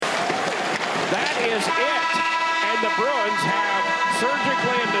is it. And the Bruins have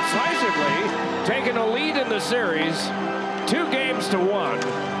surgically and decisively taken a lead in the series,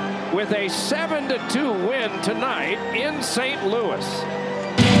 2-1, with a 7-2 win tonight in St. Louis.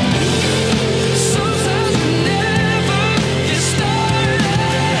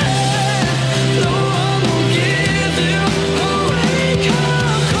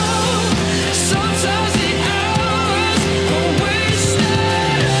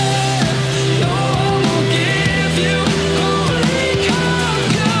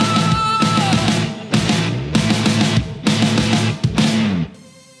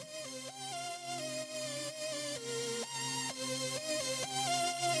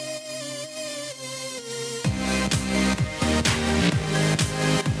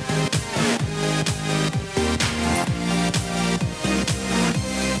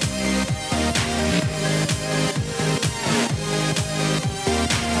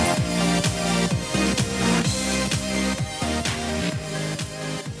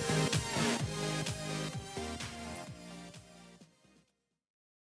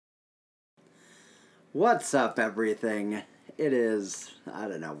 What's up, everything? It is, I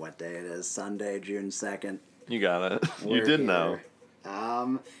don't know what day it is, Sunday, June 2nd. You got it. You did know.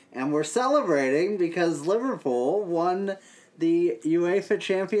 And we're celebrating because Liverpool won the UEFA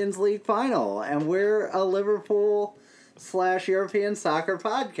Champions League final, and we're a Liverpool/European soccer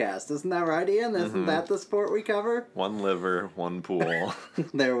podcast. Isn't that right, Ian? Isn't that the sport we cover? One liver, one pool.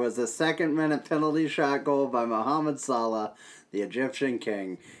 There was a second-minute penalty shot goal by Mohamed Salah, the Egyptian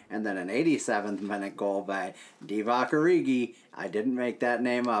king, and then an 87th minute goal by Divock Origi. I didn't make that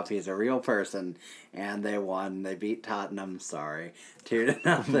name up. He's a real person. And they won. They beat Tottenham. Sorry.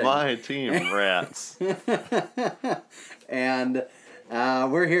 2-0. My team, rats. And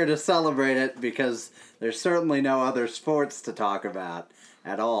we're here to celebrate it because there's certainly no other sports to talk about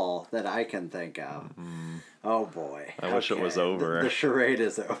at all that I can think of. Mm-hmm. Oh, boy. I wish it was over. The charade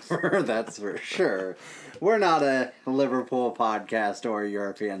is over, that's for sure. We're not a Liverpool podcast or a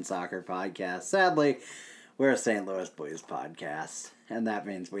European soccer podcast. Sadly, we're a St. Louis Blues podcast. And that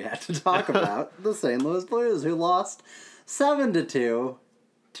means we have to talk about the St. Louis Blues, who lost 7-2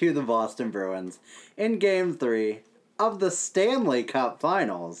 to the Boston Bruins in Game 3 of the Stanley Cup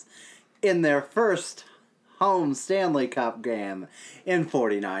Finals in their first home Stanley Cup game in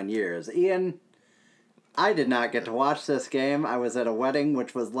 49 years. Ian, I did not get to watch this game. I was at a wedding,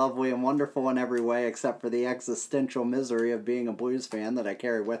 which was lovely and wonderful in every way, except for the existential misery of being a Blues fan that I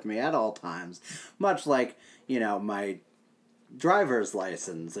carry with me at all times. Much like, my driver's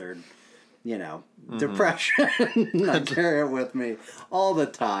license or, depression. I carry it with me all the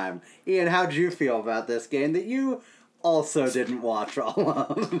time. Ian, how'd you feel about this game that you also didn't watch all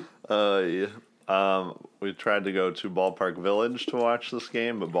of? We tried to go to Ballpark Village to watch this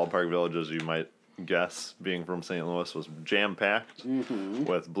game, but Ballpark Village, as you might guess, being from St. Louis, was jam-packed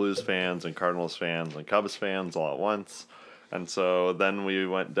with Blues fans and Cardinals fans and Cubs fans all at once. And so then we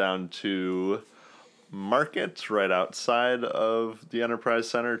went down to Market right outside of the Enterprise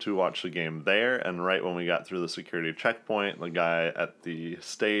Center to watch the game there. And right when we got through the security checkpoint, the guy at the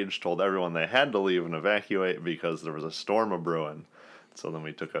stage told everyone they had to leave and evacuate because there was a storm of brewing. So then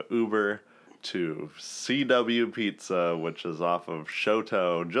we took a Uber to CW Pizza, which is off of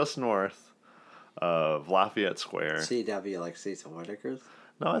Choteau, just north of Lafayette Square. CW, like Cecil Whitaker's?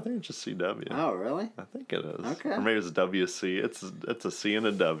 No, I think it's just CW. Oh, really? I think it is. Okay. Or maybe it's WC. It's a C and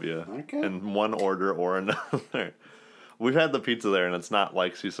a W. Okay. In one order or another. We've had the pizza there, and it's not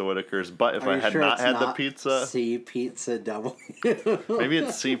like Cecil Whitaker's, but if I had not had the pizza... C Pizza W? Maybe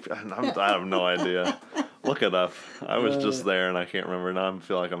it's C... I have no idea. Look it up. I was just there, and I can't remember. Now I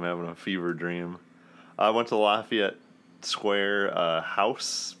feel like I'm having a fever dream. I went to Lafayette Square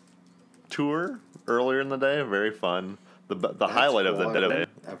house tour earlier in the day. Very fun. The highlight cool. of the day.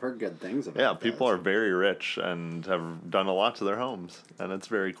 I've heard good things about Yeah, people are very rich and have done a lot to their homes, and it's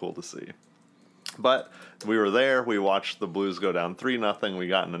very cool to see. But we were there. We watched the Blues go down 3-0. We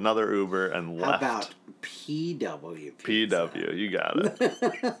got in another Uber and left. How about PW Pizza? PW, you got it.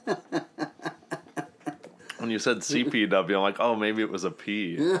 When you said CPW, I'm like, oh, maybe it was a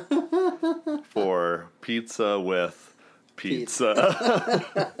P for pizza with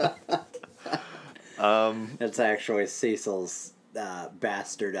pizza. It's actually Cecil's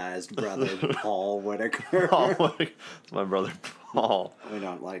bastardized brother, Paul Whitaker. It's my brother, Paul. We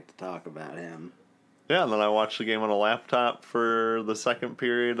don't like to talk about him. Yeah, and then I watched the game on a laptop for the second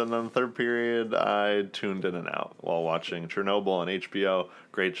period, and then the third period I tuned in and out while watching Chernobyl on HBO.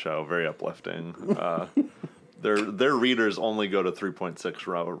 Great show, very uplifting. Their readers only go to 3.6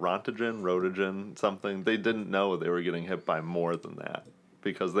 Roentgen, something. They didn't know they were getting hit by more than that.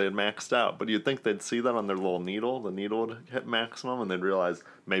 because they had maxed out. But you'd think they'd see that on their little needle. The needle would hit maximum, and they'd realize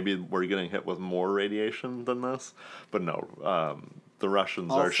maybe we're getting hit with more radiation than this. But no, the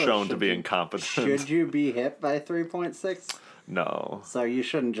Russians are shown to be incompetent. Should you be hit by 3.6? No. So you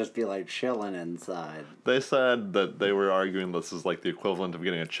shouldn't just be like chilling inside. They said that they were arguing this is like the equivalent of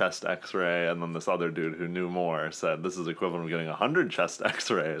getting a chest x-ray, and then this other dude who knew more said this is equivalent of getting 100 chest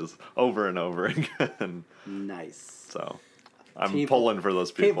x-rays over and over again. Nice. So I'm pulling for those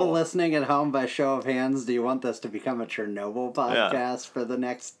people. People listening at home, by show of hands, do you want this to become a Chernobyl podcast for the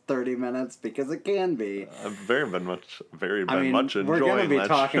next 30 minutes? Because it can be. I've very much we're enjoying going to be that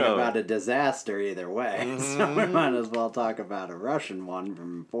talking show. about a disaster either way, so we might as well talk about a Russian one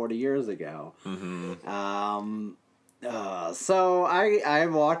from 40 years ago. So I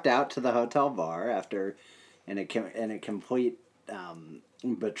walked out to the hotel bar after, in a complete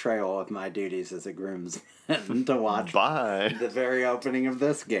betrayal of my duties as a groomsman, to watch the very opening of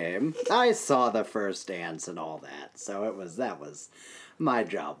this game. I saw the first dance and all that, so that was my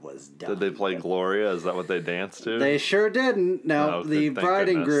job was done. Did they play Gloria? Is that what they danced to? They sure didn't. No, Oh, the thank bride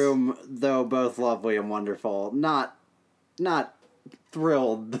and goodness. groom, though both lovely and wonderful, not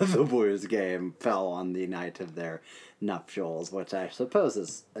thrilled that the Blues game fell on the night of their nuptials, which I suppose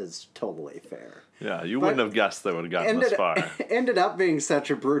is totally fair. Yeah, you wouldn't have guessed they would have gotten this far. Ended up being such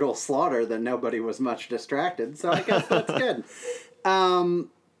a brutal slaughter that nobody was much distracted, so I guess that's good.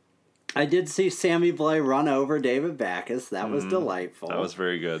 I did see Sammy Blais run over David Backes. That was delightful. That was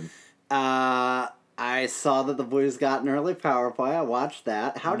very good. I saw that the Blues got an early power play. I watched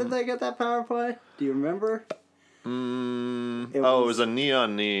that. How did they get that power play? Do you remember? It was a knee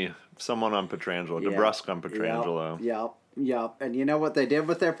on knee. Someone on Pietrangelo. DeBrusque on Pietrangelo. Yep. And you know what they did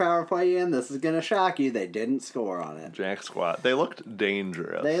with their power play, Ian? This is going to shock you. They didn't score on it. Jack squat. They looked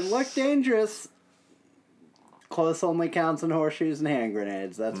dangerous. They looked dangerous. Close only counts in horseshoes and hand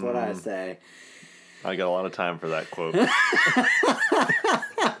grenades. That's what I say. I got a lot of time for that quote.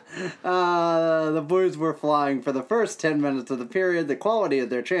 The Blues were flying for the first 10 minutes of the period. The quality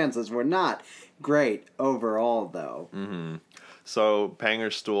of their chances were not great overall, though. So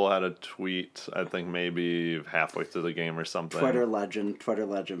Pangerstool had a tweet, I think maybe halfway through the game or something. Twitter legend,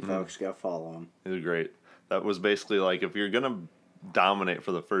 folks. Go follow him. He's great. That was basically like, if you're going to dominate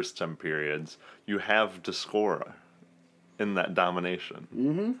for the first 10 periods, you have to score in that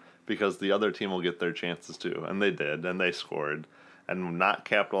domination. Because the other team will get their chances too. And they did, and they scored. And not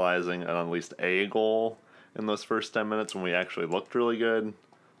capitalizing on at least a goal in those first 10 minutes when we actually looked really good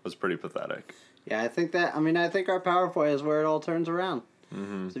was pretty pathetic. Yeah, I think our power play is where it all turns around.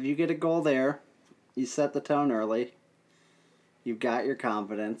 So if you get a goal there, you set the tone early, you've got your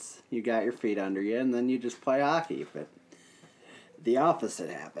confidence, you got your feet under you, and then you just play hockey. But the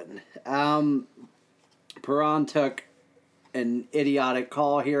opposite happened. Perron took an idiotic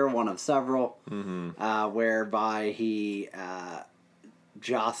call here, one of several, whereby he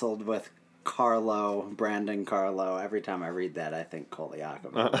jostled with Brandon Carlo. Every time I read that, I think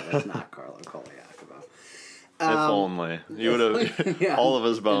Koliakovo, but it's not Carlo Koliakovo. If only. You would have, Yeah, all of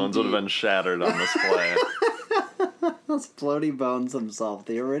his bones would have been shattered on this play. That's Floaty Bones himself,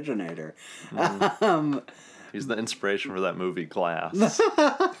 the originator. He's the inspiration for that movie Glass.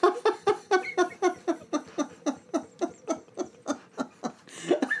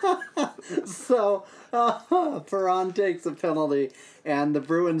 So, Perron takes a penalty, and the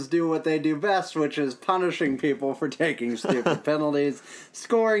Bruins do what they do best, which is punishing people for taking stupid penalties.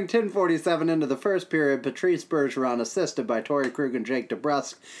 Scoring 10:47 into the first period, Patrice Bergeron, assisted by Torrey Krug and Jake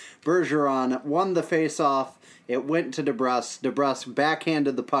DeBrusque. Bergeron won the face-off. It went to DeBrusque. DeBrusque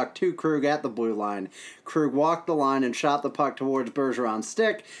backhanded the puck to Krug at the blue line. Krug walked the line and shot the puck towards Bergeron's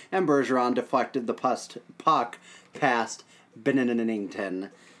stick, and Bergeron deflected the puck past Binnington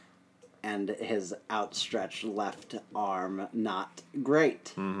and his outstretched left arm. Not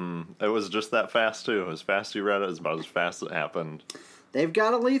great. It was just that fast, too. As fast as you read it, it was about as fast as it happened. They've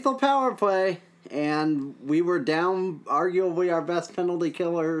got a lethal power play, and we were down arguably our best penalty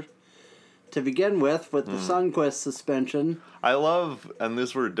killer to begin with the Sundqvist suspension. I love, and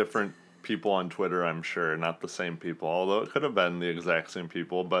these were different people on Twitter, I'm sure, not the same people, although it could have been the exact same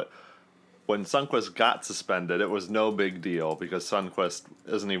people, but when Sundqvist got suspended, it was no big deal because Sundqvist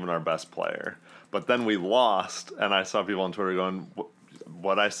isn't even our best player. But then we lost, and I saw people on Twitter going,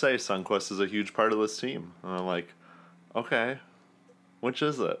 what I say, Sundqvist is a huge part of this team. And I'm like, okay, which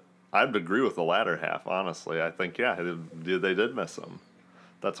is it? I'd agree with the latter half, honestly. I think, yeah, they did miss him.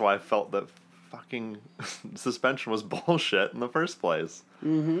 That's why I felt that fucking suspension was bullshit in the first place.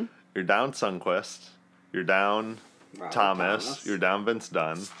 You're down Sundqvist. You're down Thomas. You're down Vince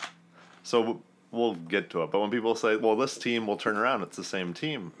Dunn. So we'll get to it. But when people say, well, this team will turn around, it's the same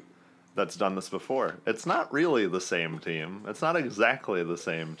team that's done this before. It's not really the same team. It's not exactly the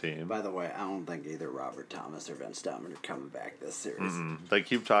same team. By the way, I don't think either Robert Thomas or Vince Dunn are coming back this series. They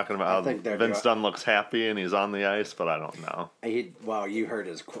keep talking about how Vince Dunn looks happy and he's on the ice, but I don't know. You heard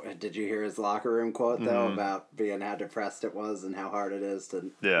his. Did you hear his locker room quote though about being how depressed it was and how hard it is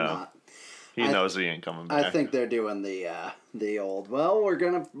to not? He knows he ain't coming back. I think they're doing the old, well, we're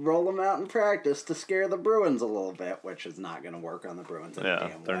going to roll them out in practice to scare the Bruins a little bit, which is not going to work on the Bruins.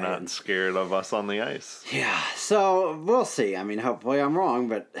 They're not scared of us on the ice. Yeah, so we'll see. I mean, hopefully I'm wrong,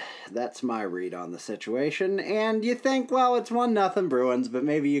 but that's my read on the situation. And you think, well, it's 1-0 Bruins, but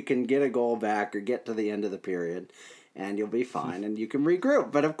maybe you can get a goal back or get to the end of the period, and you'll be fine, and you can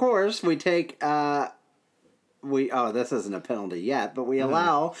regroup. But, of course, we take... this isn't a penalty yet, but we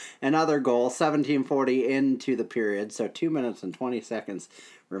allow another goal, 17:40 into the period, so 2 minutes and 20 seconds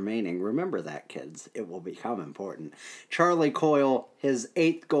remaining. Remember that, kids. It will become important. Charlie Coyle, his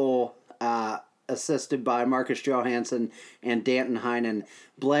 8th goal, assisted by Marcus Johansson and Danton Heinen.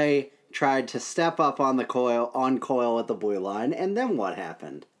 Blais tried to step up on Coyle at the blue line, and then what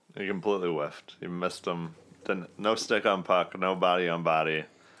happened? He completely whiffed. He missed him. No stick on puck, no body on body.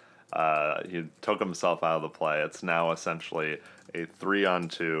 He took himself out of the play. It's now essentially a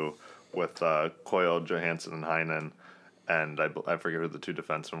 3-on-2 with Coyle, Johansson, and Heinen, and I forget who the 2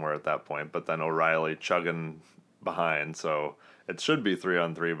 defensemen were at that point, but then O'Reilly chugging behind, so it should be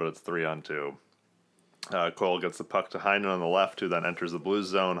 3-on-3, but it's 3-on-2. Coyle gets the puck to Heinen on the left, who then enters the Blues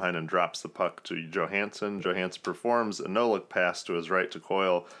zone. Heinen drops the puck to Johansson. Johansson performs a no-look pass to his right to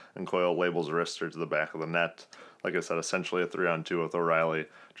Coyle, and Coyle labels Rister to the back of the net. Like I said, essentially a 3-on-2 with O'Reilly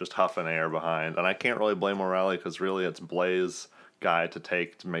just huffing air behind. And I can't really blame O'Reilly because really it's Blais' guy to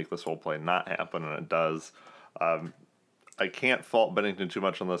take to make this whole play not happen, and it does. I can't fault Bennington too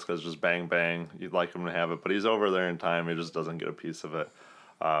much on this because just bang, bang. You'd like him to have it, but he's over there in time. He just doesn't get a piece of it.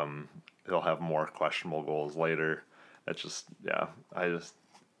 He'll have more questionable goals later. It's just,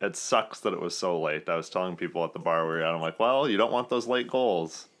 it sucks that it was so late. I was telling people at the bar we were at, I'm like, well, you don't want those late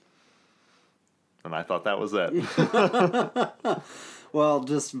goals. And I thought that was it. Well,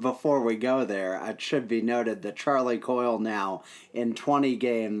 just before we go there, it should be noted that Charlie Coyle now, in 20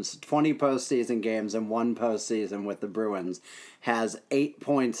 games, 20 postseason games and 1 postseason with the Bruins, has 8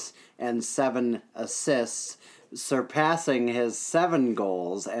 points and 7 assists, surpassing his 7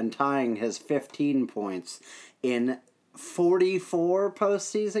 goals and tying his 15 points in 44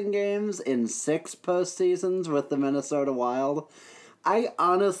 postseason games in 6 postseasons with the Minnesota Wild. I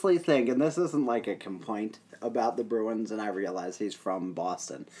honestly think, and this isn't like a complaint about the Bruins, and I realize he's from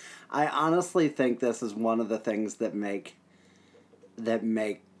Boston, I honestly think this is one of the things that make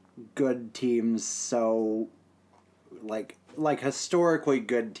good teams so, like historically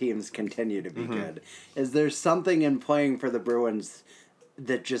good teams continue to be good, is there's something in playing for the Bruins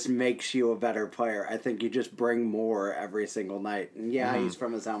that just makes you a better player. I think you just bring more every single night. And he's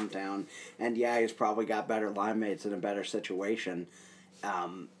from his hometown, and he's probably got better line mates in a better situation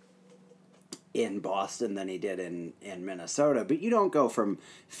in Boston than he did in Minnesota. But you don't go from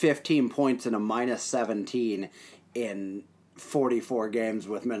 15 points and a -17 in 44 games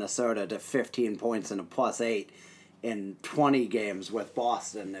with Minnesota to 15 points and a +8 in 20 games with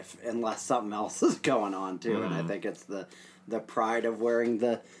Boston, unless something else is going on too. And I think it's the pride of wearing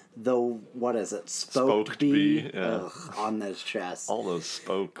the what is it, spoked B on his chest. All those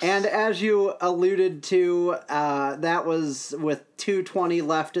spokes. And as you alluded to, that was with 2:20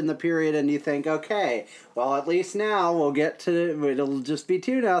 left in the period, and you think, okay, well, at least now it'll just be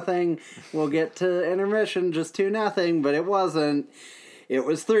 2-0. We'll get to intermission, just 2-0, but it wasn't. It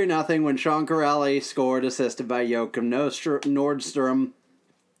was 3-0 when Sean Kuraly scored, assisted by Joachim Nordstrom.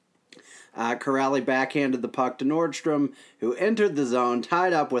 Kuraly backhanded the puck to Nordstrom, who entered the zone,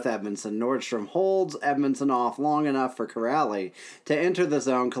 tied up with Edmondson. Nordstrom holds Edmondson off long enough for Kuraly to enter the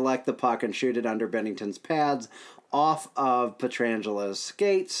zone, collect the puck, and shoot it under Bennington's pads, off of Pietrangela's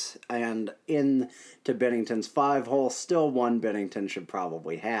skates, and into Bennington's 5-hole. Still one Bennington should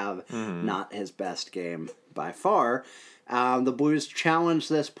probably have. Not his best game by far. The Blues challenged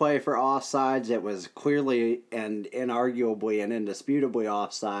this play for offsides. It was clearly and inarguably and indisputably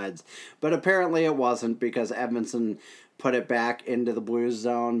offsides, but apparently it wasn't because Edmondson put it back into the Blues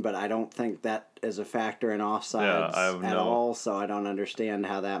zone, but I don't think that is a factor in offsides at all, so I don't understand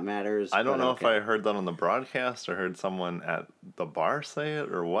how that matters. I don't know if I heard that on the broadcast or heard someone at the bar say it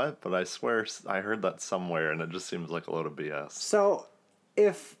or what, but I swear I heard that somewhere, and it just seems like a load of BS. So,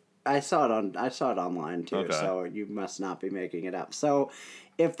 if... I saw it online too, okay. So you must not be making it up. So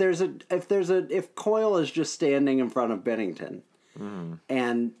if Coyle is just standing in front of Bennington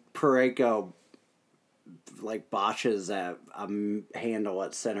and Parayko botches a handle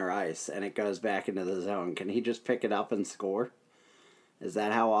at center ice and it goes back into the zone, can he just pick it up and score? Is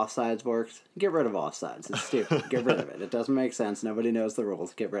that how offsides works? Get rid of offsides. It's stupid. Get rid of it. It doesn't make sense. Nobody knows the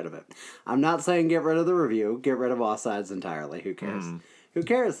rules. Get rid of it. I'm not saying get rid of the review. Get rid of offsides entirely. Who cares? Who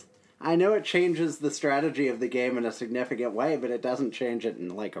cares? I know it changes the strategy of the game in a significant way, but it doesn't change it in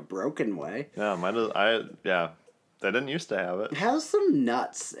a broken way. Yeah, they didn't used to have it. Have some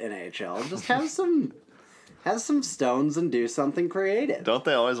nuts, NHL. Just have some stones and do something creative. Don't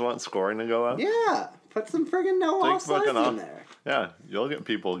they always want scoring to go up? Yeah. Put some friggin' no offsides in there. Yeah, you'll get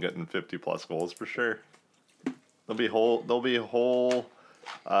people getting 50+ goals for sure. There'll be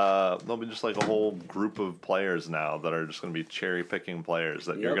just a whole group of players now that are just going to be cherry picking players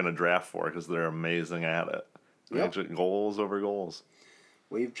that you're going to draft for because they're amazing at it. Yep. Goals over goals.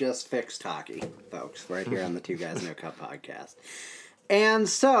 We've just fixed hockey, folks, right here on the Two Guys No Cup podcast. And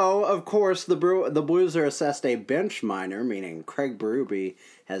so, of course, the Blues are assessed a bench minor, meaning Craig Berube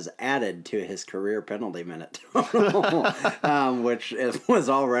has added to his career penalty minute total, which was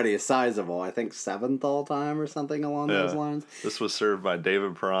already sizable. I think 7th all time or something along those lines. This was served by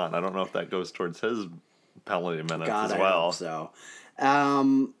David Perron. I don't know if that goes towards his penalty minutes as well. I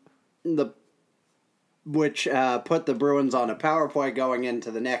hope so. Which put the Bruins on a power play going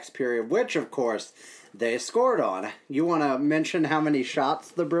into the next period, which, of course, they scored on. You want to mention how many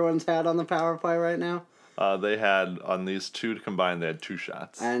shots the Bruins had on the power play right now? They had, on these two combined, they had 2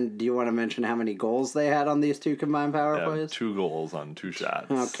 shots. And do you want to mention how many goals they had on these 2 combined power plays? 2 goals on 2 shots.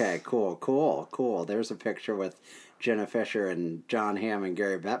 Okay, cool. There's a picture with Jenna Fisher and John Hamm and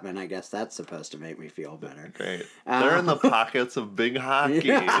Gary Bettman. I guess that's supposed to make me feel better. Great. They're in the pockets of big hockey.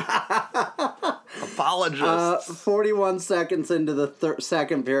 Apologists. 41 seconds into the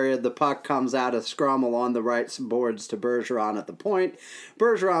second period, the puck comes out of scrum along the right boards to Bergeron at the point.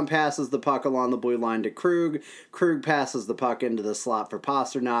 Bergeron passes the puck along the blue line to Krug. Krug passes the puck into the slot for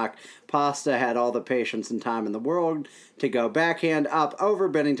Pasternak. Pasta had all the patience and time in the world to go backhand up over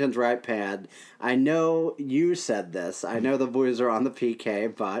Bennington's right pad. I know you said this. I know the Blues are on the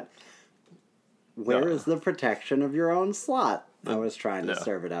PK, but where is the protection of your own slot? I was trying to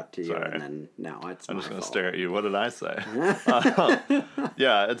serve it up to you, and then no, it's I'm my just going to fault. stare at you. What did I say?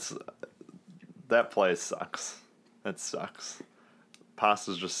 That play sucks. It sucks.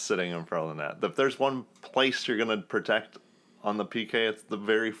 Pasta's just sitting in front of the net. If there's one place you're going to protect on the PK, it's the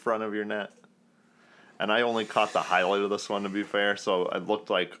very front of your net. And I only caught the highlight of this one, to be fair, so it looked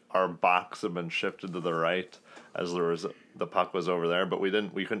like our box had been shifted to the right as the puck was over there, but we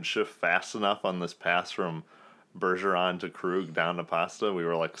couldn't shift fast enough on this pass from Bergeron to Krug down to Pasta. We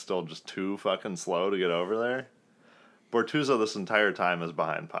were still just too fucking slow to get over there. Bortuzzo this entire time is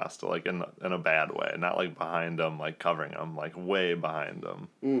behind Pasta, in a bad way, not behind him, covering him, way behind him,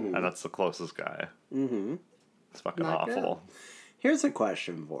 and that's the closest guy. Mm-hmm. It's fucking Not awful. Good. Here's a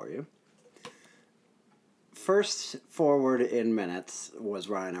question for you. First forward in minutes was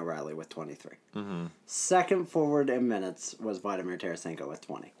Ryan O'Reilly with 23. Mm-hmm. Second forward in minutes was Vladimir Tarasenko with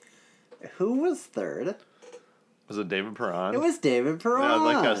 20. Who was third? Was it David Perron? It was David Perron. Yeah,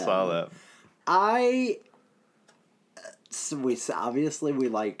 I think I saw that. We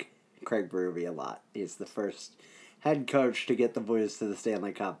like Craig Berube a lot. He's the first head coach to get the Blues to the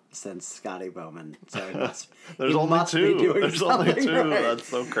Stanley Cup since Scotty Bowman. So There's only 2. There's only 2. Right. That's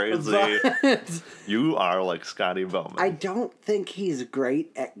so crazy. But you are like Scotty Bowman. I don't think he's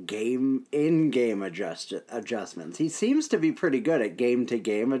great at in-game adjustments. He seems to be pretty good at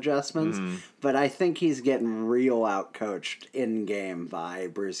game-to-game adjustments, but I think he's getting real out-coached in-game by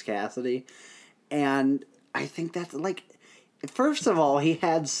Bruce Cassidy. And I think that's first of all, he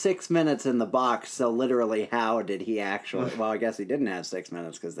had 6 minutes in the box, so literally how did he actually... Well, I guess he didn't have 6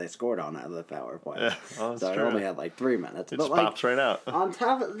 minutes because they scored on out of the power play. Yeah, well, so true. it only had 3 minutes. It just pops right out. On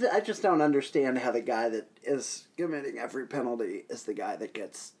top of I just don't understand how the guy that is committing every penalty is the guy that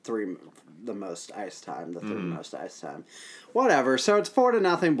gets the most ice time, the third most ice time. Whatever. So it's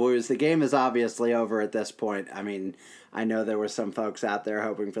 4-0 Blues. The game is obviously over at this point. I mean, I know there were some folks out there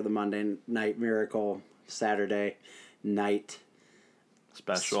hoping for the Monday Night Miracle Saturday night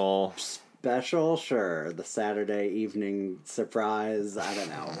special, sure, the Saturday evening surprise, I don't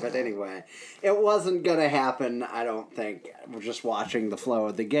know, but anyway, it wasn't gonna happen, I don't think. We're just watching the flow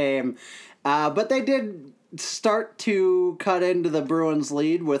of the game, but they did start to cut into the Bruins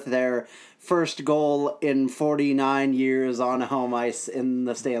lead with their first goal in 49 years on home ice in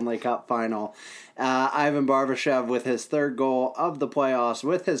the Stanley Cup final. Ivan Barbashev with his third goal of the playoffs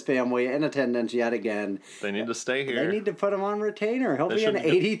with his family in attendance yet again. They need to stay here. They need to put him on retainer. He'll be an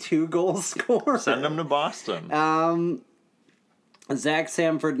 82-goal scorer. Send him to Boston. Zach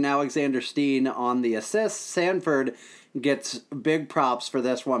Sanford and Alexander Steen on the assists. Sanford gets big props for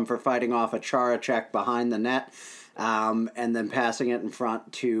this one for fighting off a Chara check behind the net. And then passing it in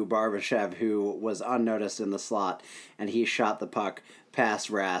front to Barbashev, who was unnoticed in the slot, and he shot the puck past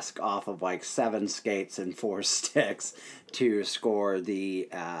Rask off of like 7 skates and 4 sticks to score the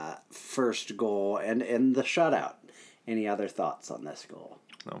first goal and in the shutout. Any other thoughts on this goal?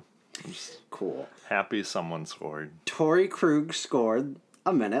 No. I'm just Cool. happy someone scored. Torrey Krug scored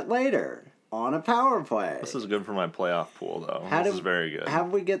a minute later on a power play. This is good for my playoff pool, though. This is very good.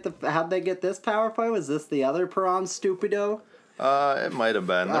 How'd they get this power play? Was this the other Perron Stupido? It might have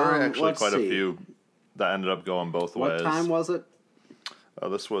been. There were actually quite a see. few that ended up going both ways. What time was it?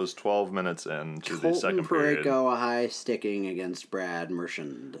 This was 12 minutes into the Colton second period. Parayko high sticking against Brad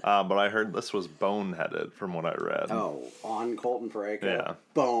Marchand. But I heard this was boneheaded from what I read. Oh, on Colton Parayko? Yeah.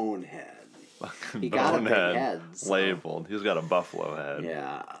 Bonehead. He got a big head. So. Labeled. He's got a buffalo head.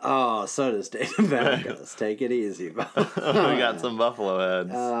 Yeah. Oh, so does Dave Vegas. Take it easy. We got some buffalo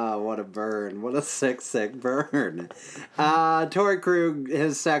heads. What a burn. What a sick burn. Torrey Krug,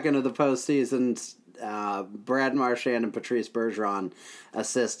 his second of the postseason. Brad Marchand and Patrice Bergeron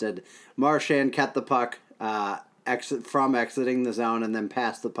assisted. Marchand kept the puck exiting the zone and then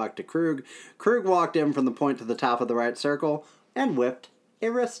passed the puck to Krug. Krug walked in from the point to the top of the right circle and whipped a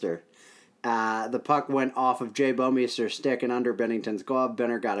wrister. The puck went off of Jay Bouwmeester's stick and under Bennington's glove.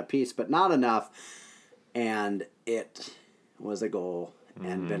 Benner got a piece, but not enough. And it was a goal. Mm-hmm.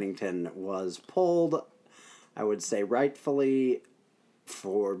 And Bennington was pulled, I would say rightfully,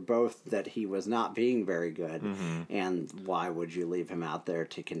 for both that he was not being very good. Mm-hmm. And why would you leave him out there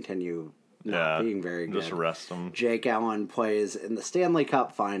to continue not being very good? Just rest him. Jake Allen plays in the Stanley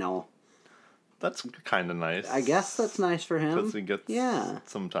Cup final. That's kind of nice. I guess that's nice for him. Because he gets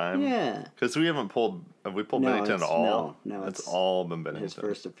some time. Yeah. Because have we pulled Bennington at all? No, it's all been Bennington. His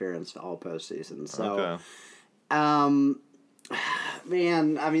first appearance all postseason. So, okay.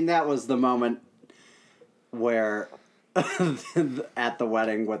 Man, I mean, that was the moment where at the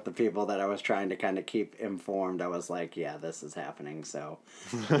wedding with the people that I was trying to kind of keep informed, I was like, yeah, this is happening. So,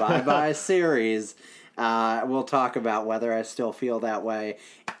 bye-bye series. We'll talk about whether I still feel that way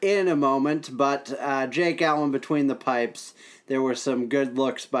in a moment. But Jake Allen between the pipes. There were some good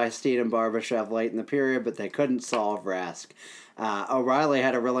looks by Steen and Barbashev late in the period, but they couldn't solve Rask. O'Reilly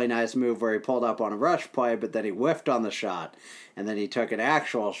had a really nice move where he pulled up on a rush play, but then he whiffed on the shot. And then he took an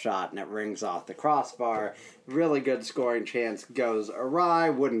actual shot, and it rings off the crossbar. Really good scoring chance goes awry.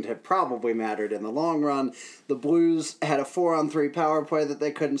 Wouldn't have probably mattered in the long run. The Blues had a 4-on-3 power play that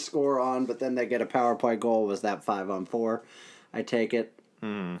they couldn't score on, but then they get a power play goal. Was that 5-on-4? I take it.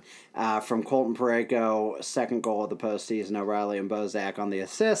 From Colton Parayko, second goal of the postseason. O'Reilly and Bozak on the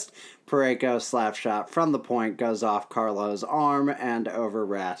assist. Parayko slap shot from the point goes off Carlo's arm and over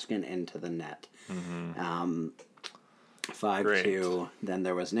Rask and into the net. 5-2. Then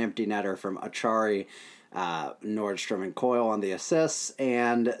there was an empty netter from Achari, Nordstrom, and Coyle on the assists,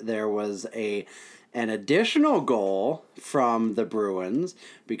 and there was an additional goal from the Bruins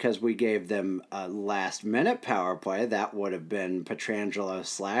because we gave them a last-minute power play. That would have been Pietrangelo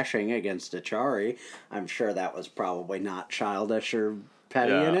slashing against Achari. I'm sure that was probably not childish or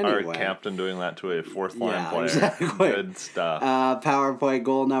petty in any way. Our captain doing that to a fourth-line player. Exactly. Good stuff. Power play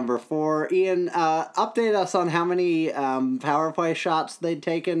goal number 4. Ian, update us on how many power play shots they'd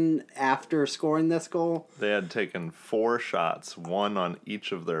taken after scoring this goal. They had taken 4 shots, 1 on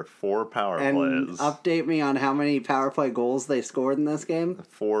each of their 4 power and plays. Update me on how many power play goals they scored in this game.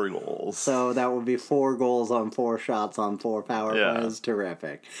 4 goals. So that would be 4 goals on 4 shots on 4 power plays.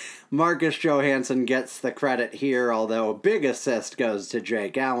 Terrific. Marcus Johansson gets the credit here, although a big assist goes to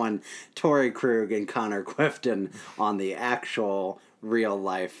Jake Allen, Torrey Krug, and Connor Clifton on the actual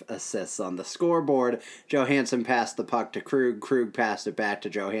real-life assists on the scoreboard. Johansson passed the puck to Krug. Krug passed it back to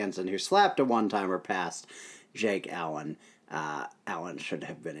Johansson, who slapped a one-timer past Jake Allen. Allen should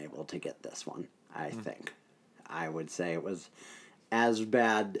have been able to get this one, I think. I would say it was as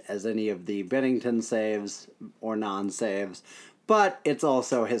bad as any of the Bennington saves or non-saves, but it's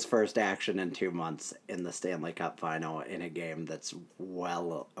also his first action in 2 months in the Stanley Cup final in a game that's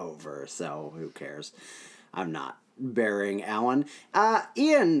well over, so who cares? I'm not burying Allen.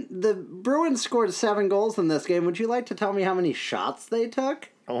 Ian, the Bruins scored 7 goals in this game. Would you like to tell me how many shots they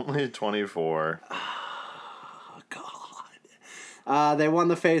took? Only 24. Oh, God. They won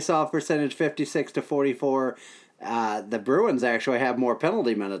the face-off percentage 56-44. The Bruins actually have more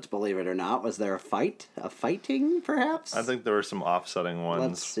penalty minutes, believe it or not. Was there a fight? A fighting, perhaps? I think there were some offsetting ones.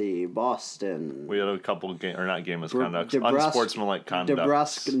 Let's see. Boston. We had a couple not game misconducts. Unsportsmanlike conduct.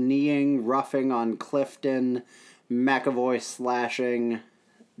 DeBrusk kneeing, roughing on Clifton. McAvoy slashing,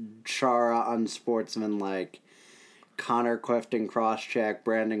 Chara unsportsmanlike, Connor Clifton cross-check,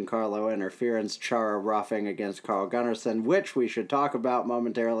 Brandon Carlo interference, Chara roughing against Carl Gunnarsson, which we should talk about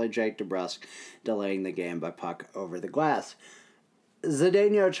momentarily, Jake DeBrusk delaying the game by puck over the glass.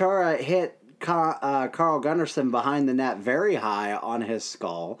 Zdeno Chara hit Carl Gunnarsson behind the net very high on his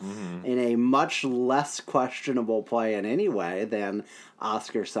skull in a much less questionable play in any way than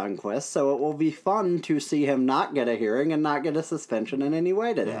Oscar Sundqvist, so it will be fun to see him not get a hearing and not get a suspension in any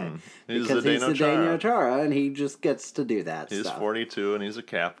way today. Because he's Zdeno Chara, and he just gets to do that He's stuff. 42, and he's a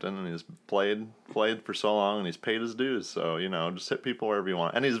captain, and he's played for so long, and he's paid his dues, so, just hit people wherever you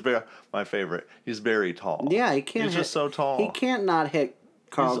want. And he's my favorite, he's very tall. Yeah, he can't He's just so tall. He can't not hit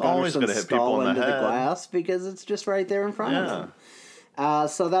Carl Gunnarsson's skull into the glass because it's just right there in front of him.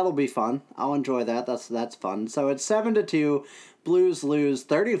 So that'll be fun. I'll enjoy that. That's fun. So it's 7-2. Blues lose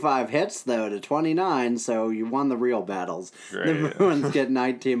 35 hits though to 29. So you won the real battles. Great. The Bruins get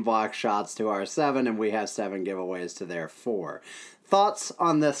 19 block shots to our 7, and we have 7 giveaways to their 4. Thoughts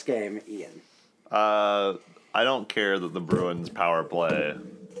on this game, Ian? I don't care that the Bruins power play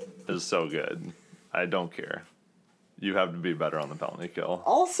is so good. I don't care. You have to be better on the penalty kill.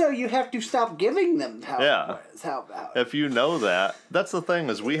 Also, you have to stop giving them power plays. How about it? If you know that, that's the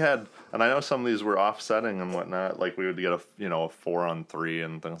thing is we had, and I know some of these were offsetting and whatnot. Like we would get a 4-on-3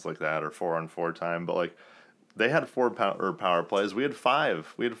 and things like that, or 4-on-4 time. But like they had 4 power plays. We had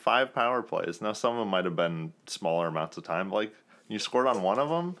 5. We had 5 power plays. Now some of them might have been smaller amounts of time. But like you scored on one of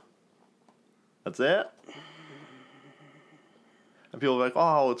them. That's it. And people are like,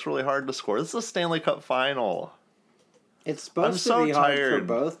 "Oh, it's really hard to score. This is a Stanley Cup final." It's supposed to be hard for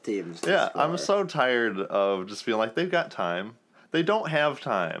both teams. Yeah, score. I'm so tired of just feeling like they've got time. They don't have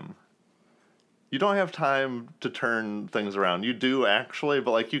time. You don't have time to turn things around. You do actually,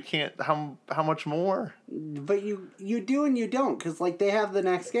 but like you can't. How much more? But you do and you don't, because like they have the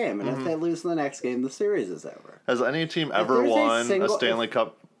next game, and if they lose the next game, the series is over. Has any team ever won a Stanley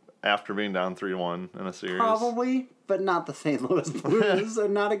Cup after being down 3-1 in a series? Probably, but not the St. Louis Blues,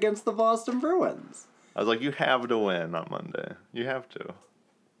 and not against the Boston Bruins. I was like, you have to win on Monday. You have to.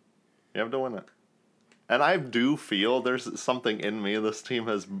 You have to win it. And I do feel there's something in me. This team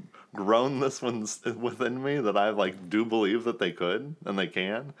has grown this one within me that I do believe that they could and they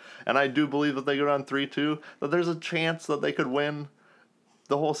can. And I do believe that they go down 3-2, that there's a chance that they could win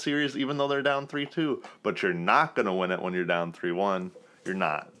the whole series even though they're down 3-2. But you're not going to win it when you're down 3-1. You're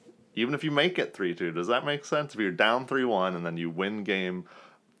not. Even if you make it 3-2. Does that make sense? If you're down 3-1 and then you win game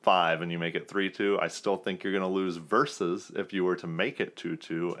 5 and you make it 3-2, I still think you're going to lose versus if you were to make it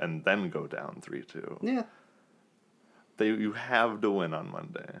 2-2 and then go down 3-2. Yeah. You have to win on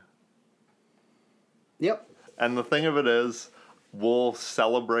Monday. Yep. And the thing of it is, we'll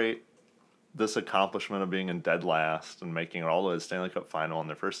celebrate this accomplishment of being in dead last and making it all the way to the Stanley Cup final and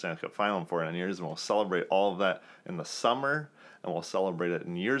their first Stanley Cup final in 49 years, and we'll celebrate all of that in the summer, and we'll celebrate it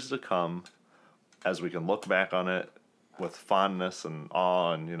in years to come as we can look back on it with fondness and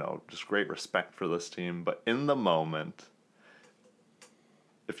awe and, just great respect for this team. But in the moment,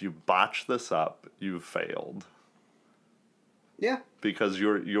 if you botch this up, you've failed. Yeah. Because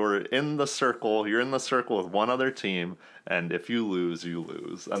you're in the circle, with one other team, and if you lose, you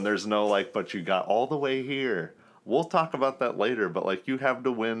lose. And there's no but you got all the way here. We'll talk about that later, but you have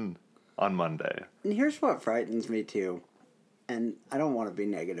to win on Monday. And here's what frightens me too. And I don't want to be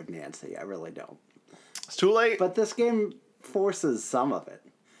negative Nancy, I really don't. It's too late. But this game forces some of it.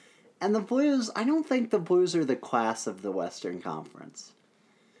 And the Blues, I don't think the Blues are the class of the Western Conference.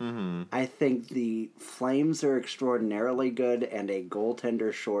 Mm-hmm. I think the Flames are extraordinarily good and a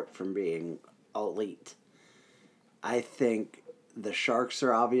goaltender short from being elite. I think the Sharks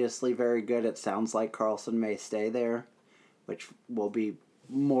are obviously very good. It sounds like Karlsson may stay there, which will be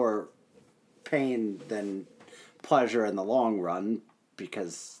more pain than pleasure in the long run,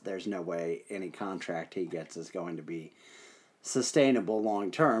 because there's no way any contract he gets is going to be sustainable long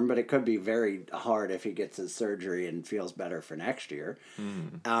term, but it could be very hard if he gets his surgery and feels better for next year.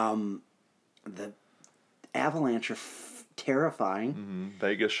 The Avalanche are terrifying.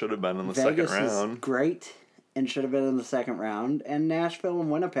 Vegas should have been in the second round. Vegas is great and should have been in the second round, and Nashville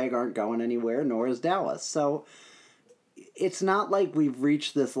and Winnipeg aren't going anywhere, nor is Dallas. So it's not like we've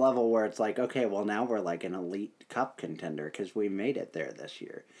reached this level where it's like, okay, well now we're an elite cup contender because we made it there this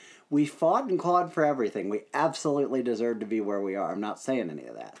year. We fought and clawed for everything. We absolutely deserve to be where we are. I'm not saying any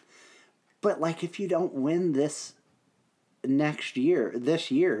of that. But if you don't win this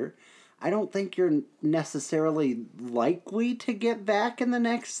year, I don't think you're necessarily likely to get back in the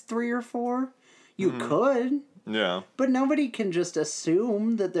next 3 or 4. You could. Yeah. But nobody can just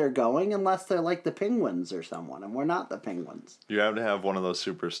assume that they're going unless they're like the Penguins or someone, and we're not the Penguins. You have to have one of those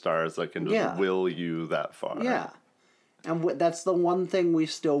superstars that can just Yeah. will you that far. Yeah. And that's the one thing we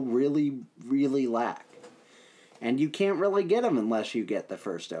still really, really lack. And you can't really get them unless you get the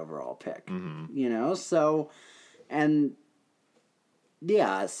first overall pick. Mm-hmm. You know? So, and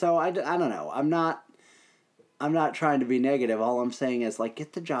yeah, so I don't know. I'm not trying to be negative. All I'm saying is, like,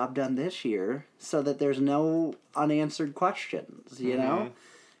 get the job done this year so that there's no unanswered questions, you know?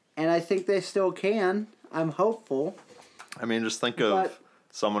 And I think they still can. I'm hopeful. I mean, just think of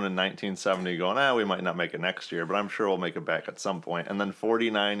someone in 1970 going, we might not make it next year, but I'm sure we'll make it back at some point. And then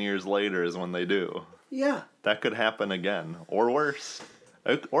 49 years later is when they do. Yeah. That could happen again. Or worse.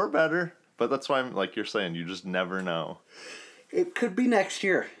 Or better. But that's why, like you're saying, you just never know. It could be next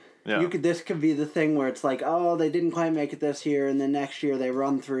year. Yeah. This could be the thing where it's like, oh, they didn't quite make it this year, and then next year they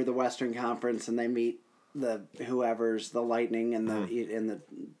run through the Western Conference and they meet the Lightning in the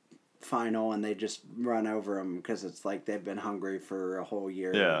final, and they just run over them because it's like they've been hungry for a whole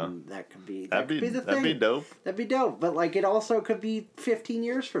year. Yeah. And that could be That'd be the thing. That'd be dope. That'd be dope. But like, it also could be 15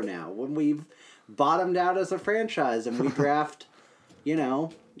 years from now when we've bottomed out as a franchise and we draft, you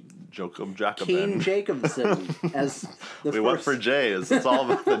know, Jacob Jacobin. Kane Jacobson as the we went for Jays. It's all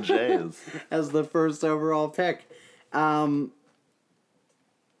about the Jays. As the first overall pick. Yeah,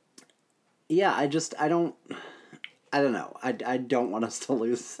 I don't know. I don't want us to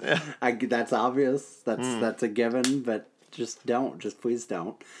lose. Yeah. That's obvious. That's a given, but just don't. Just please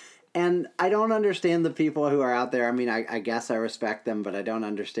don't. And I don't understand the people who are out there. I mean, I guess I respect them, but I don't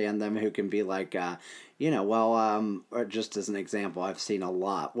understand them who can be like, or just as an example, I've seen a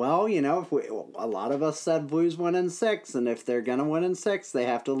lot. Well, you know, a lot of us said Blues win in 6, and if they're going to win in 6, they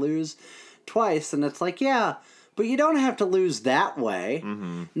have to lose twice. And it's like, yeah, but you don't have to lose that way.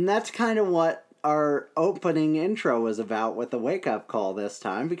 Mm-hmm. And that's kind of what our opening intro was about with the wake-up call this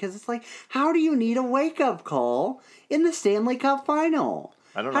time, because it's like, how do you need a wake-up call in the Stanley Cup final?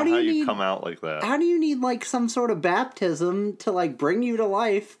 I don't know how you come out like that. How do you need, like, some sort of baptism to, like, bring you to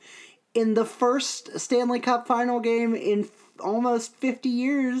life in the first Stanley Cup final game in almost 50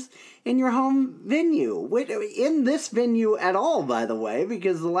 years in your home venue? In this venue at all, by the way,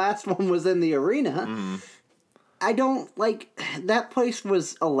 because the last one was in the arena. Mm-hmm. I don't, like, that place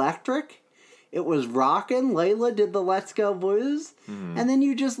was electric. It was rocking. Layla did the Let's Go Blues. Mm-hmm. And then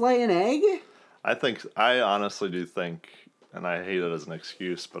you just lay an egg? I honestly do think, and I hate it as an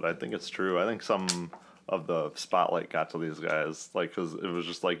excuse, but I think it's true. I think some of the spotlight got to these guys, like, because it was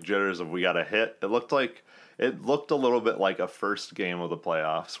just like jitters of we got a hit. It looked a little bit like a first game of the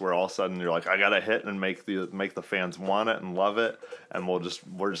playoffs, where all of a sudden you're like, I got a hit and make the fans want it and love it, and we're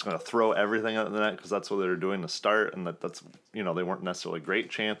just gonna throw everything at the net because that's what they were doing to start, and that's they weren't necessarily great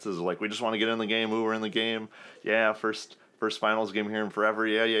chances. Like, we just want to get in the game. We're in the game. Yeah, first finals game here in forever.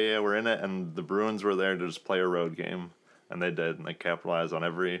 Yeah, we're in it. And the Bruins were there to just play a road game. And they did, and they capitalized on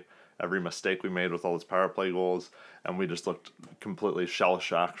every mistake we made with all those power play goals, and we just looked completely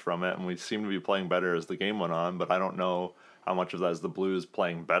shell-shocked from it, and we seemed to be playing better as the game went on, but I don't know how much of that is the Blues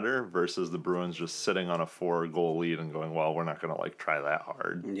playing better versus the Bruins just sitting on a 4-goal lead and going, well, we're not going to, like, try that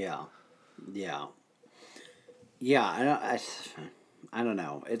hard. Yeah. I don't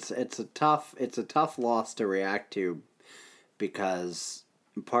know. It's a tough loss to react to, because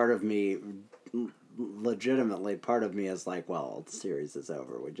part of me is like, well, the series is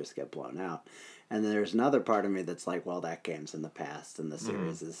over, we just get blown out. And then there's another part of me that's like, well, that game's in the past and the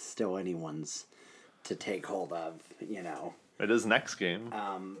series is still anyone's to take hold of, you know. It is next game.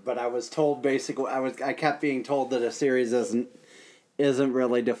 But I was told I kept being told that a series isn't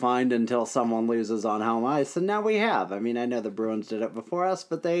really defined until someone loses on home ice, and now we have. I mean, I know the Bruins did it before us,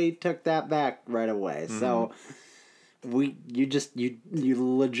 but they took that back right away. Mm-hmm. So you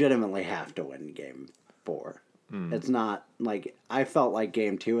legitimately have to win game 4. It's not like, I felt like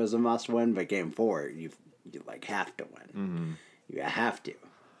game 2 is a must win, but game 4 you like have to win. Mm-hmm. You have to.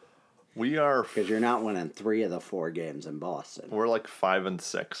 We are, because you're not winning 3 of the 4 games in Boston. We're like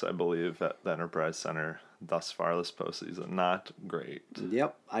 5-6, I believe, at the Enterprise Center thus far this postseason. Not great.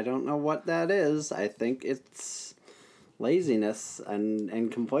 Yep, I don't know what that is. I think it's laziness and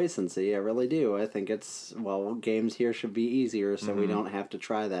complacency. I really do. I think it's, well, games here should be easier, so we don't have to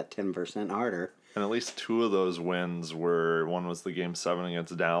try that 10% harder. And at least 2 of those wins were, one was the Game 7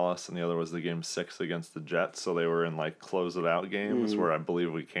 against Dallas, and the other was the Game 6 against the Jets. So they were in, like, close-it-out games where I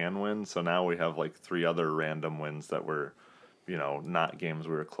believe we can win. So now we have, like, 3 other random wins that were, not games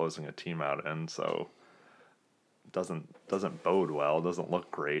we were closing a team out in. So it doesn't bode well. It doesn't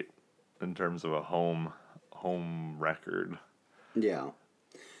look great in terms of a home record. Yeah,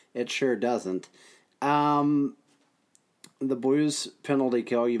 it sure doesn't. The Blues penalty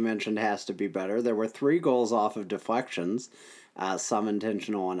kill you mentioned has to be better. There were 3 goals off of deflections, some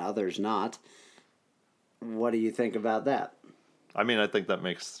intentional and others not. What do you think about that? I mean, I think that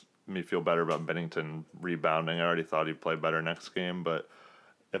makes me feel better about Bennington rebounding. I already thought he'd play better next game, but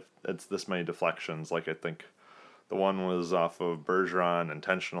if it's this many deflections, like I think the one was off of Bergeron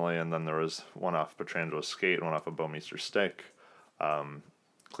intentionally, and then there was one off Petrangelo's skate and one off of Bouwmeester's stick.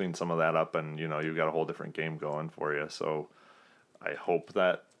 Clean some of that up, and you've got a whole different game going for you. So I hope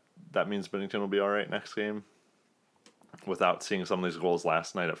that means Bennington will be all right next game. Without seeing some of these goals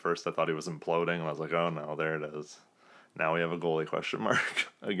last night, at first I thought he was imploding, and I was like, oh no, there it is. Now we have a goalie question mark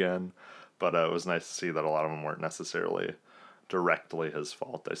again. But it was nice to see that a lot of them weren't necessarily directly his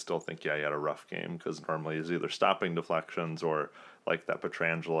fault. I still think, he had a rough game, because normally he's either stopping deflections or like that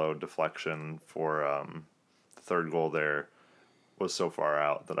Petrangelo deflection for the third goal there was so far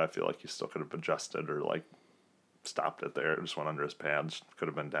out that I feel like he still could have adjusted or like stopped it there. It just went under his pads. Could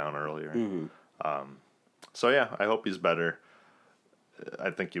have been down earlier. Mm-hmm. So yeah, I hope he's better.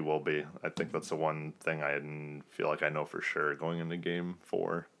 I think he will be. I think that's the one thing I feel like I know for sure going into game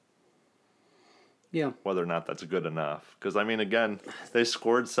 4. Yeah. Whether or not that's good enough. Because, I mean, again, they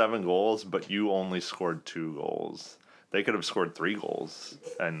scored 7 goals, but you only scored 2 goals. They could have scored 3 goals,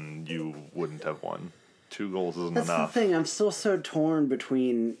 and you wouldn't have won. 2 goals isn't enough. That's the thing. I'm still so torn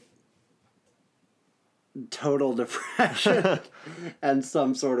between total depression and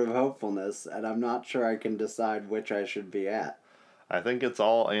some sort of hopefulness, and I'm not sure I can decide which I should be at. I think it's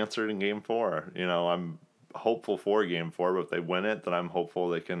all answered in game 4. I'm hopeful for game 4, but if they win it, then I'm hopeful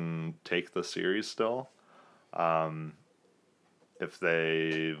they can take the series still. If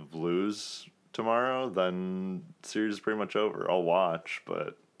they lose tomorrow, then the series is pretty much over. I'll watch,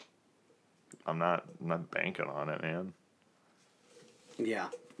 but I'm not banking on it, man. Yeah,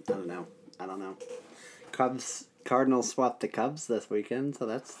 I don't know. Cardinals swept the Cubs this weekend, so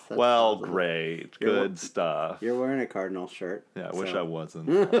that's well, positive. great. Good stuff. You're wearing a Cardinal shirt. Yeah, I wish I wasn't.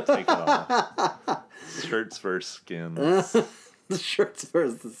 Take it off. Shirts versus skins. The Shirts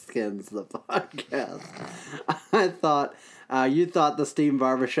versus Skins, the podcast. I thought, you thought the Steam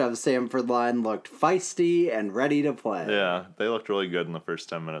Barbashev Samford line looked feisty and ready to play. Yeah, they looked really good in the first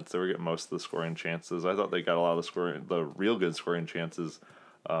 10 minutes. They were getting most of the scoring chances. I thought they got a lot of the real good scoring chances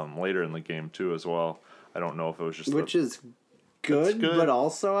later in the game, too, as well. I don't know if it was just... Which is good, but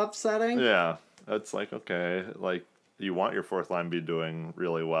also upsetting. Yeah, it's like, okay, like, you want your fourth line to be doing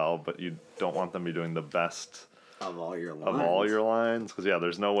really well, but you don't want them to be doing the best... Of all your lines. Because,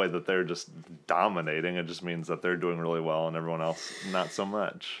 there's no way that they're just dominating. It just means that they're doing really well and everyone else not so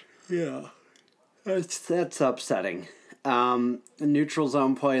much. Yeah. That's upsetting. Neutral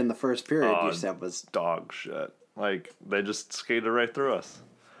zone play in the first period, you said, was... Dog shit. Like, they just skated right through us.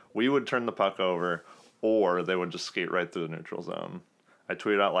 We would turn the puck over, or they would just skate right through the neutral zone. I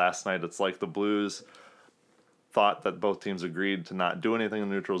tweeted out last night, it's like the Blues thought that both teams agreed to not do anything in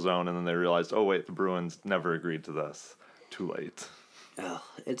the neutral zone, and then they realized, oh wait, the Bruins never agreed to this. Too late. Oh,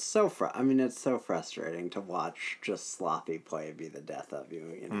 it's so it's so frustrating to watch just sloppy play be the death of you,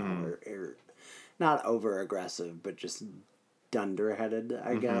 or not over aggressive, but just dunderheaded,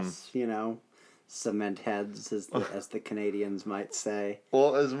 I guess, cement heads, as the Canadians might say.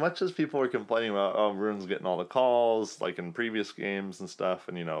 Well, as much as people were complaining about, Bruins getting all the calls, like in previous games and stuff,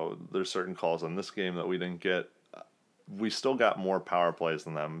 and, there's certain calls on this game that we didn't get, we still got more power plays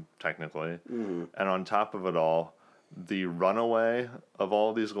than them, technically. Mm-hmm. And on top of it all, the runaway of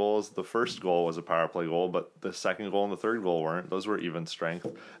all of these goals, the first goal was a power play goal, but the second goal and the third goal weren't. Those were even strength.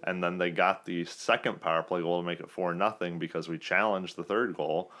 And then they got the second power play goal to make it 4-0 because we challenged the third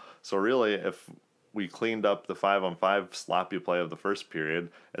goal. So really, if we cleaned up the 5-on-5 sloppy play of the first period,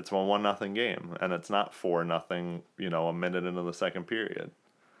 it's a 1-0 game. And it's not 4-0, a minute into the second period.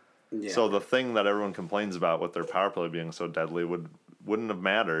 Yeah. So the thing that everyone complains about with their power play being so deadly wouldn't have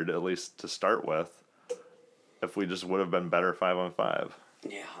mattered, at least to start with, if we just would have been better 5-on-5.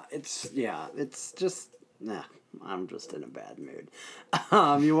 Yeah, it's just, I'm just in a bad mood.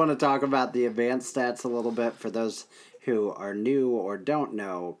 You want to talk about the advanced stats a little bit for those who are new or don't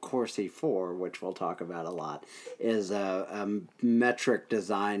know? Corsi 4, which we'll talk about a lot, is a metric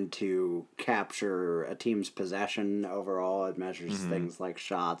designed to capture a team's possession overall. It measures things like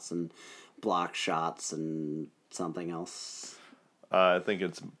shots and block shots and something else. I think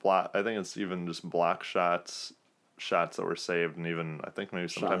it's even just block shots, shots that were saved, and even I think maybe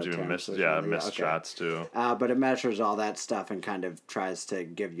sometimes even attempts missed or something. missed Okay. shots too. But it measures all that stuff and kind of tries to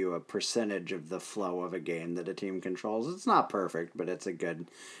give you a percentage of the flow of a game that a team controls. It's not perfect, but it's a good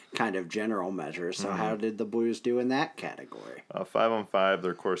kind of general measure. So how did the Blues do in that category? 5-on-5,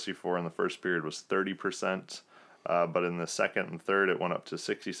 their Corsi for in the first period was 30%, but in the second and third it went up to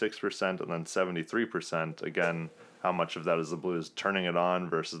 66% and then 73%. Again, how much of that is the Blues turning it on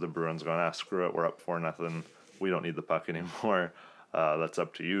versus the Bruins going, screw it, we're up 4-0. We don't need the puck anymore. That's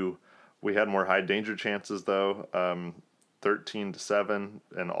up to you. We had more high danger chances though, 13-7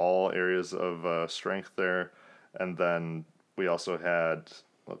 in all areas of strength there, and then we also had,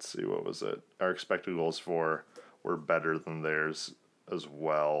 let's see, what was it? Our expected goals for were better than theirs as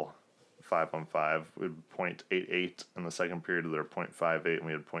well. 5-on-5, we had .88 in the second period to their .58, and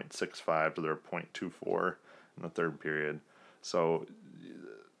we had .65 to their .24 in the third period. So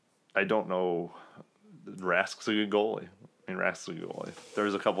I don't know. Rask's a good goalie. Rask's a good goalie. There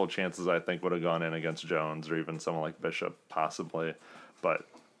was a couple of chances I think would have gone in against Jones or even someone like Bishop possibly, but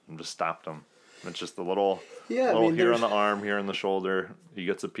just stopped him. It's just a little here on the arm, here on the shoulder. He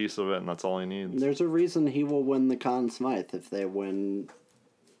gets a piece of it, and that's all he needs. There's a reason he will win the Conn Smythe if they win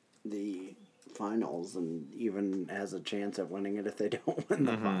the finals, and even has a chance at winning it if they don't win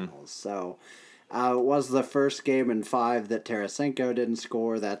the finals. So it was the first game in 5 that Tarasenko didn't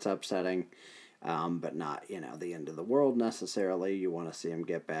score. That's upsetting. But not, the end of the world necessarily. You want to see him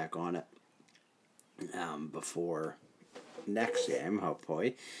get back on it before next game,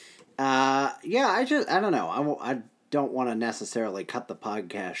 hopefully. I don't know. I don't want to necessarily cut the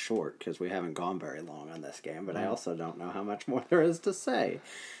podcast short because we haven't gone very long on this game, but I also don't know how much more there is to say.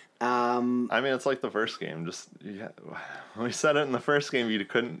 It's like the first game. We said it in the first game, you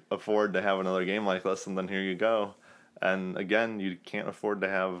couldn't afford to have another game like this, and then here you go. And again, you can't afford to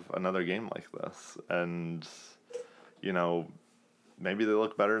have another game like this. And, maybe they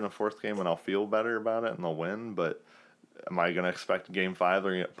look better in the fourth game and I'll feel better about it and they'll win. But am I going to expect game 5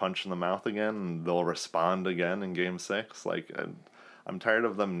 they're going to get punched in the mouth again and they'll respond again in game 6? Like, I'm tired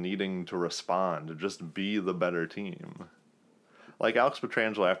of them needing to respond, to just be the better team. Like Alex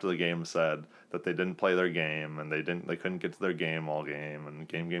Pietrangelo after the game said that they didn't play their game and they couldn't get to their game all game and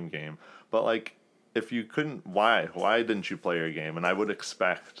game. But like, if you couldn't, why didn't you play your game? And I would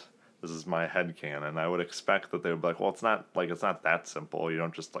expect, this is my headcanon, I would expect that they would be like, well, it's not that simple. You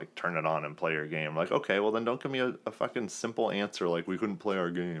don't just like turn it on and play your game. Like, okay, well then don't give me a fucking simple answer like we couldn't play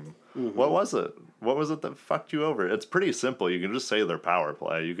our game. Mm-hmm. What was it? What was it that fucked you over? It's pretty simple. You can just say their power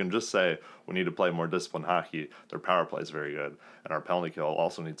play. You can just say we need to play more disciplined hockey. Their power play is very good. And our penalty kill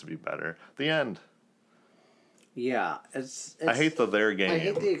also needs to be better. The end. Yeah, it's I hate their game. I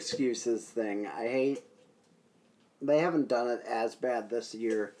hate the excuses thing. They haven't done it as bad this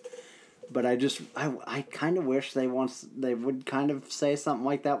year, but I kind of wish they would kind of say something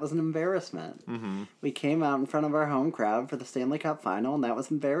like that was an embarrassment. Mm-hmm. We came out in front of our home crowd for the Stanley Cup final, and that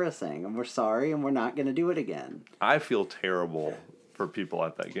was embarrassing, and we're sorry, and we're not going to do it again. I feel terrible for people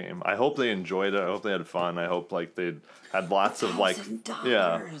at that game. I hope they enjoyed it. I hope they had fun. I hope they had lots of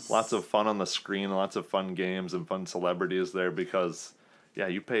lots of fun on the screen, lots of fun games and fun celebrities there because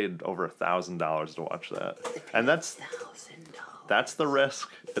you paid over $1,000 to watch that. And that's the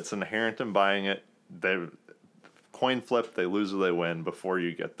risk. It's inherent in buying it. They coin flip, they lose or they win before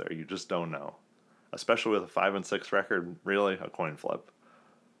you get there. You just don't know. Especially with a 5-6 record, really a coin flip.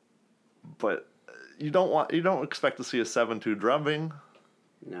 But you don't expect to see a 7-2 drubbing.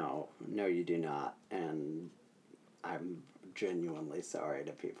 No, you do not. And I'm genuinely sorry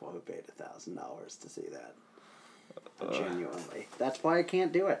to people who paid $1,000 to see that. Genuinely. That's why I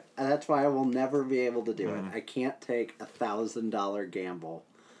can't do it. That's why I will never be able to do it. I can't take $1,000 gamble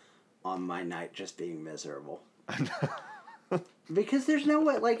on my night just being miserable. Because there's no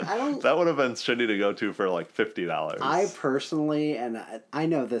way, I don't... That would have been shitty to go to for, $50. I personally, and I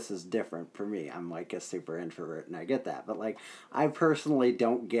know this is different for me, I'm, a super introvert, and I get that, but, I personally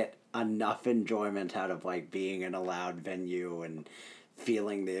don't get enough enjoyment out of, being in a loud venue and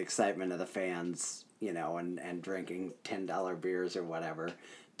feeling the excitement of the fans, and drinking $10 beers or whatever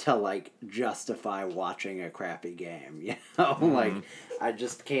to, justify watching a crappy game, I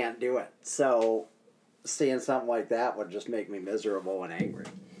just can't do it. So... seeing something like that would just make me miserable and angry.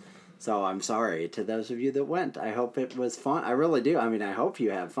 So I'm sorry to those of you that went. I hope it was fun. I really do. I mean, I hope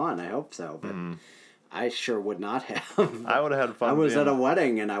you had fun. I hope so. But I sure would not have. I would have had fun. I was at a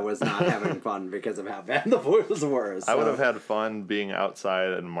wedding and I was not having fun because of how bad the Blues were. So. I would have had fun being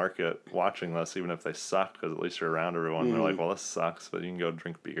outside in Market watching this, even if they suck, because at least you're around everyone. They're like, well, this sucks, but you can go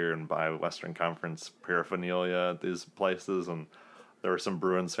drink beer and buy Western Conference paraphernalia at these places. And there were some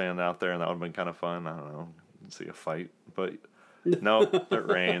Bruins fans out there, and that would have been kind of fun. I don't know. could see a fight, but nope, it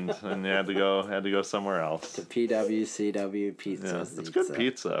rained, and you had to go somewhere else. To PWCW Pizza. Yeah, it's good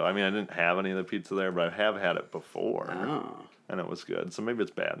pizza. I mean, I didn't have any of the pizza there, but I have had it before, and it was good. So maybe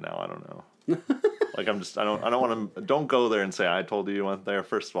it's bad now. I don't know. Like I don't want to. Don't go there and say I told you went there.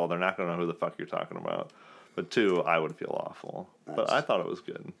 First of all, they're not going to know who the fuck you're talking about. But 2, I would feel awful. But I thought it was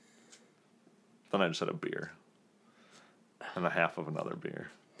good. Then I just had a beer. And a half of another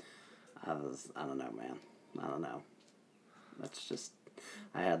beer. I don't know, man. I don't know. That's just,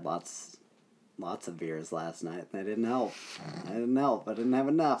 I had lots of beers last night, and they didn't help. I didn't have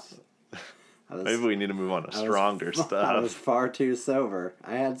enough. Maybe we need to move on to stronger stuff. I was far too sober.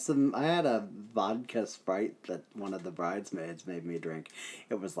 I had a vodka Sprite that one of the bridesmaids made me drink.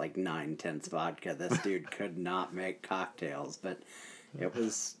 It was like 9/10 vodka. This dude could not make cocktails, but it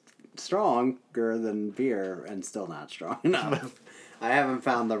was stronger than beer and still not strong enough. I haven't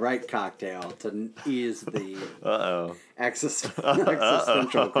found the right cocktail to ease the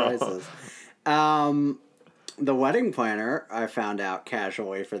existential crisis. The wedding planner, I found out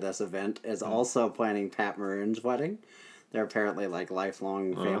casually for this event, is also planning Pat Maroon's wedding. They're apparently like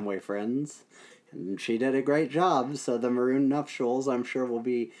lifelong family friends. And she did a great job, so the Maroon nuptials, I'm sure, will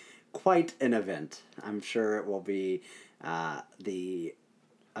be quite an event. I'm sure it will be the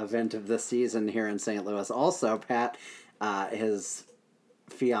event of the season here in St. Louis. Also, Pat, his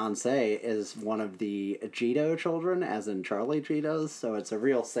fiance is one of the Gito children, as in Charlie Gito's, so it's a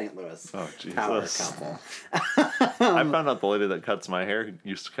real St. Louis power couple. I found out the lady that cuts my hair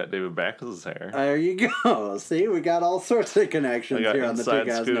used to cut David Backus' hair. There you go. See, we got all sorts of connections here on the Two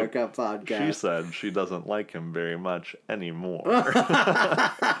Guys No Cup podcast. She said she doesn't like him very much anymore.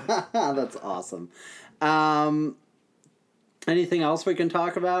 That's awesome. Anything else we can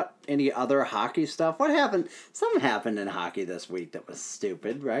talk about? Any other hockey stuff? What happened? Something happened in hockey this week that was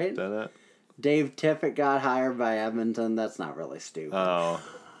stupid, right? Did it? Dave Tippett got hired by Edmonton. That's not really stupid. Oh.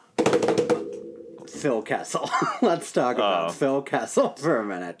 Phil Kessel. Let's talk about Phil Kessel for a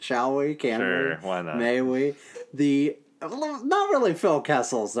minute, shall we? Can we? Sure, why not? May we? Not really Phil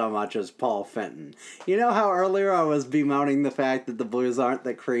Kessel so much as Paul Fenton. You know how earlier I was bemoaning the fact that the Blues aren't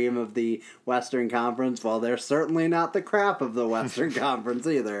the cream of the Western Conference? Well, they're certainly not the crap of the Western Conference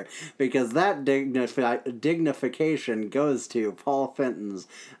either, because that dignification goes to Paul Fenton's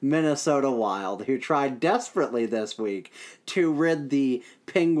Minnesota Wild, who tried desperately this week to rid the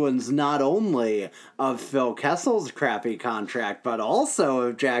Penguins not only of Phil Kessel's crappy contract, but also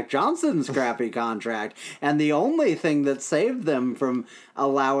of Jack Johnson's crappy contract. And the only thing that saved them from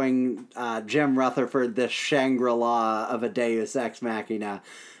allowing Jim Rutherford this Shangri-La of a Deus Ex Machina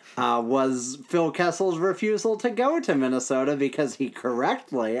was Phil Kessel's refusal to go to Minnesota because he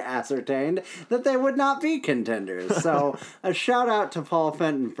correctly ascertained that they would not be contenders. So a shout out to Paul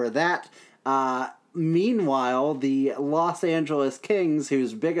Fenton for that. Meanwhile, the Los Angeles Kings,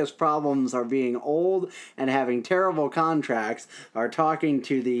 whose biggest problems are being old and having terrible contracts, are talking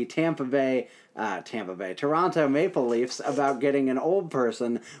to the Toronto Maple Leafs about getting an old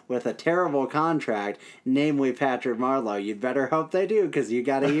person with a terrible contract, namely Patrick Marleau. You'd better hope they do, because you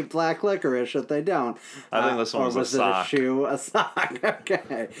got to eat black licorice if they don't. I think this one was a sock. A shoe? A sock.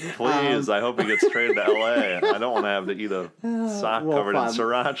 Okay. Please, I hope he gets traded to L.A. I don't want to have to eat a sock covered in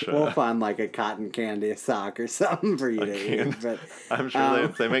sriracha. We'll find like a cotton candy sock or something for you to eat. But, I'm sure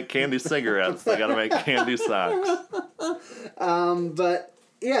if they make candy cigarettes, they got to make candy socks. But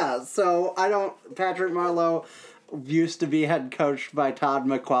yeah, so Patrick Marleau used to be head coached by Todd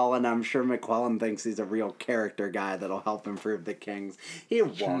McClellan. I'm sure McClellan thinks he's a real character guy that'll help improve the Kings. He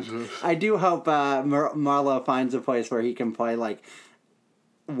won't. Jesus. I do hope Marleau finds a place where he can play like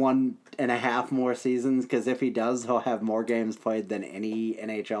 1.5 more seasons, because if he does, he'll have more games played than any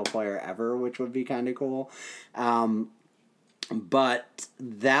NHL player ever, which would be kind of cool. But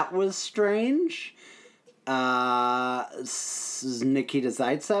that was strange. Nikita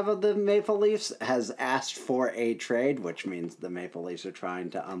Zaitsev of the Maple Leafs has asked for a trade, which means the Maple Leafs are trying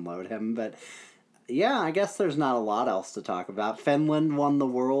to unload him. But yeah, I guess there's not a lot else to talk about. Finland won the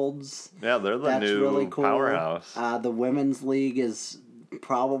Worlds. Yeah, they're the That's new really cool. powerhouse. The Women's League is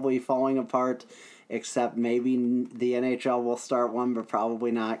probably falling apart, except maybe the NHL will start one, but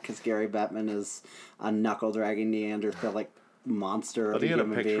probably not, because Gary Bettman is a knuckle-dragging Neanderthalic monster of a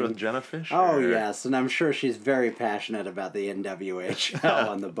human being. But he had a picture with Jenna Fisher. Oh, yes, and I'm sure she's very passionate about the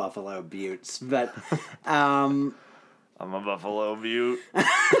NWHL and the Buffalo Buttes, but I'm a Buffalo Butte.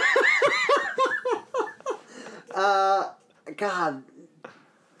 God,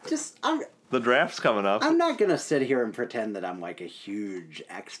 the draft's coming up. I'm not going to sit here and pretend that I'm like a huge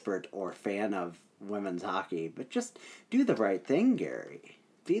expert or fan of women's hockey, but just do the right thing, Gary.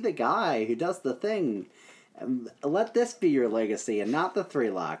 Be the guy who does the thing. Let this be your legacy and not the 3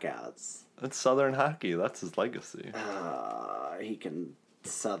 lockouts. It's Southern hockey. That's his legacy. He can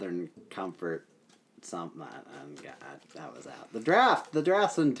Southern Comfort something. And God, that was out. The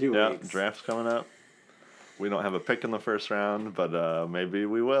draft's in 2 Yeah, weeks. draft's coming up. We don't have a pick in the first round, but maybe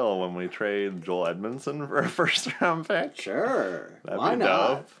we will when we trade Joel Edmondson for a first-round pick. Sure. That'd Why be not?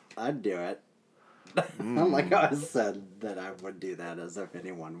 dope. I'd do it. Like I said that I would do that, as if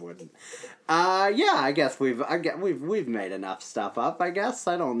anyone wouldn't. Yeah, I guess we've made enough stuff up. I guess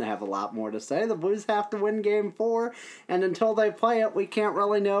I don't have a lot more to say. The Blues have to win Game 4, and until they play it, we can't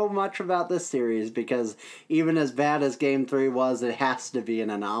really know much about this series, because even as bad as Game 3 was, it has to be an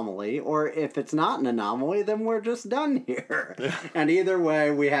anomaly. Or if it's not an anomaly, then we're just done here. And either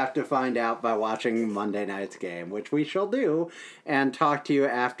way, we have to find out by watching Monday night's game, which we shall do, and talk to you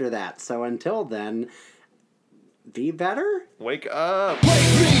after that. So until then, be better? Wake up! Wake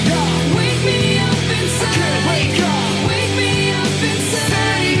me up inside. I can't wake up. Wake me up inside.